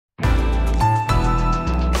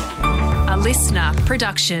listener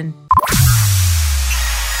production.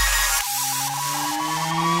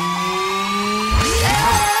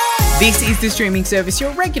 This is the streaming service,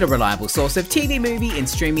 your regular reliable source of TV, movie and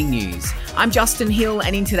streaming news. I'm Justin Hill,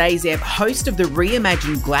 and in today's ep, host of the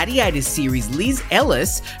reimagined Gladiator series, Liz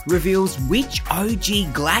Ellis, reveals which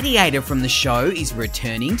OG Gladiator from the show is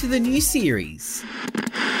returning to the new series.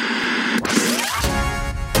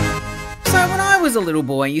 So when I was a little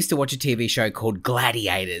boy, I used to watch a TV show called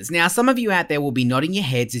Gladiators. Now, some of you out there will be nodding your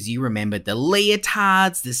heads as you remembered the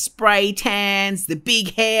leotards, the spray tans, the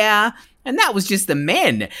big hair. And that was just the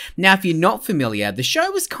men. Now, if you're not familiar, the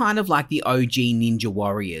show was kind of like the OG Ninja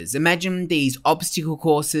Warriors. Imagine these obstacle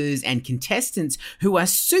courses and contestants who are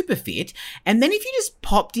super fit. And then if you just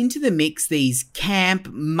popped into the mix these camp,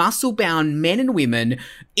 muscle-bound men and women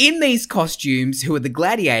in these costumes who are the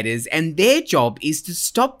gladiators, and their job is to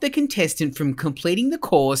stop the contestant from completing the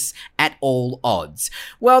course at all odds.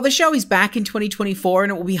 Well, the show is back in 2024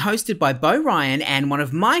 and it will be hosted by Bo Ryan and one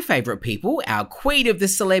of my favourite people, our queen of the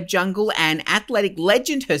celeb jungle and athletic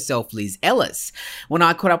legend herself, Liz Ellis. When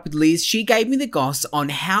I caught up with Liz, she gave me the goss on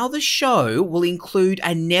how the show will include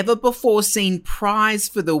a never-before-seen prize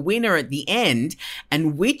for the winner at the end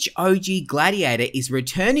and which OG Gladiator is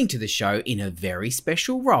returning to the show in a very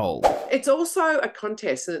special role. It's also a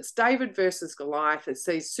contest, and it's David versus Goliath. It's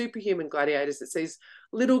these superhuman gladiators. It's these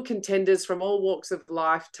little contenders from all walks of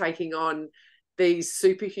life taking on these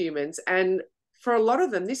superhumans. And for a lot of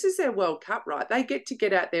them, this is their World Cup, right? They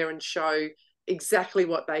get out there and show exactly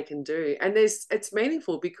what they can do. And it's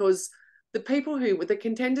meaningful because the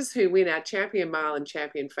contenders who win our champion male and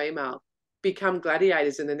champion female become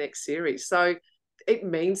gladiators in the next series. So it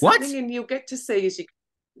means something, and you'll get to see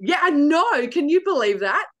yeah, I know. Can you believe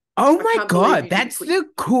that? Oh my God, that's the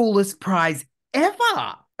coolest prize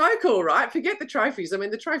ever. So cool, right? Forget the trophies. I mean,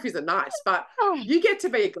 the trophies are nice, but you get to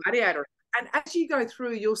be a gladiator. And as you go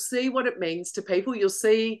through, you'll see what it means to people. You'll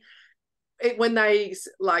see it when they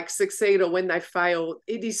succeed or when they fail.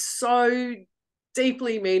 It is so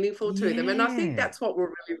deeply meaningful to them. And I think that's what will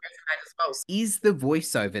really resonate as well. Is the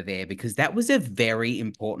voiceover there? Because that was a very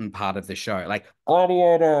important part of the show. Like,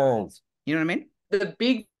 gladiators. You know what I mean? The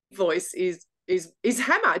big voice is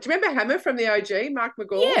Hammer. Do you remember Hammer from the OG, Mark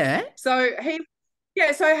McGaw? Yeah. So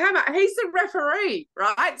Hammer, he's the referee,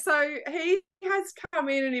 right? So he has come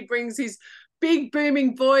in and he brings his big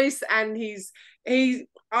booming voice, and he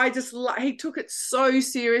took it so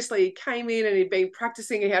seriously. He came in and he'd been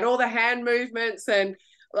practicing. He had all the hand movements, and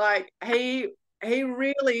he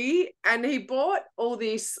really, and he bought all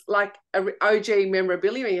this OG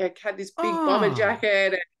memorabilia. He had this big bomber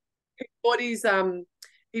jacket, and he bought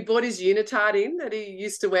his unitard in that he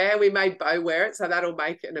used to wear. We made Bo wear it, so that'll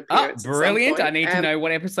make an appearance. Oh, brilliant. I need to know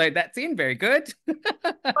what episode that's in. Very good. I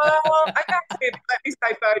can't let me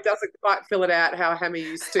say Bo doesn't quite fill it out how Hammer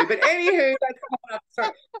used to. But anywho,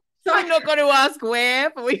 so I'm not going to ask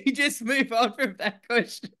where, but we just move on from that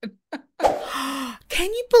question.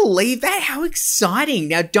 Can you believe that? How exciting.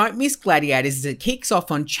 Now, don't miss Gladiators as it kicks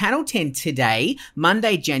off on Channel 10 today,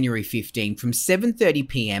 Monday, January 15 from 7:30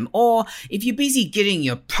 p.m. Or if you're busy getting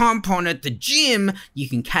your pump on at the gym, you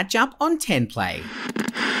can catch up on 10 Play.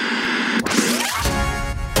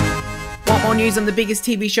 Want more news on the biggest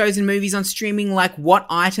TV shows and movies on streaming, like what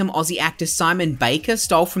item Aussie actor Simon Baker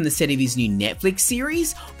stole from the set of his new Netflix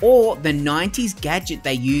series, or the 90s gadget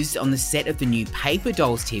they used on the set of the new Paper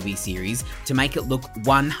Dolls TV series to make it look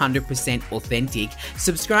 100% authentic?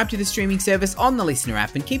 Subscribe to the streaming service on the Listener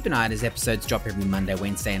app and keep an eye out as episodes drop every Monday,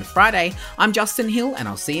 Wednesday and Friday. I'm Justin Hill, and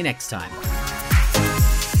I'll see you next time.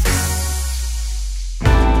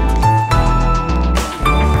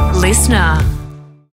 Listener.